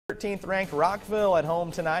13th ranked Rockville at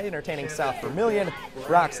home tonight, entertaining South Vermillion.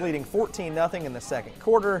 Rocks leading 14-0 in the second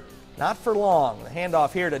quarter. Not for long. The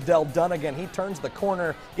handoff here to Del Dunnigan. He turns the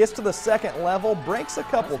corner, gets to the second level, breaks a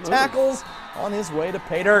couple tackles on his way to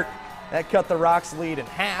pay dirt. That cut the Rocks' lead in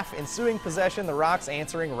half. Ensuing possession, the Rocks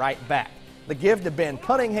answering right back. The give to Ben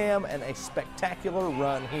Cunningham and a spectacular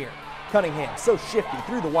run here. Cunningham so shifty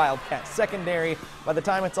through the Wildcat secondary. By the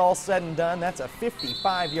time it's all said and done, that's a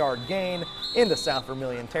 55-yard gain into South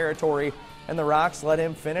Vermillion territory. And the Rocks let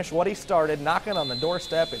him finish what he started, knocking on the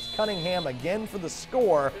doorstep. It's Cunningham again for the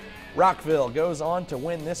score. Rockville goes on to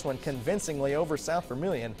win this one convincingly over South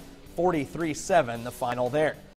Vermillion, 43-7 the final there.